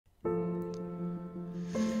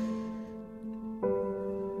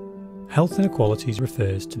Health inequalities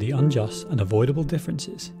refers to the unjust and avoidable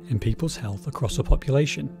differences in people's health across a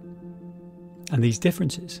population, and these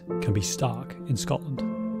differences can be stark in Scotland.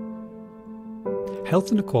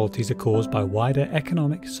 Health inequalities are caused by wider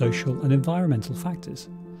economic, social and environmental factors,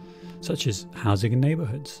 such as housing and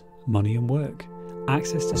neighbourhoods, money and work,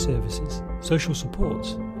 access to services, social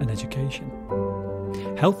supports and education.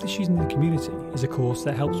 Health issues in the community is a course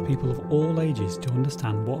that helps people of all ages to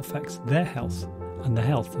understand what affects their health and the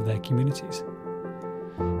health of their communities.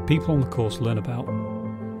 People on the course learn about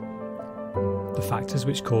the factors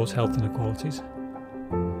which cause health inequalities,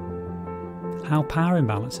 how power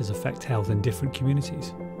imbalances affect health in different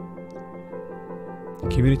communities,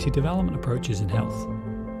 community development approaches in health,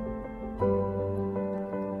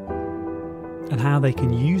 and how they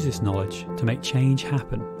can use this knowledge to make change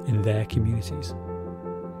happen in their communities.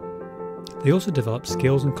 They also develop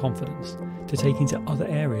skills and confidence to take into other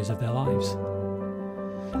areas of their lives.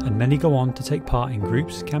 And many go on to take part in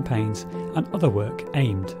groups, campaigns and other work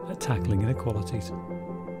aimed at tackling inequalities.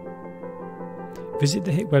 Visit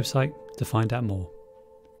the HIIC website to find out more: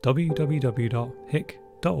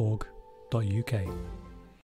 www.hiic.org.uk.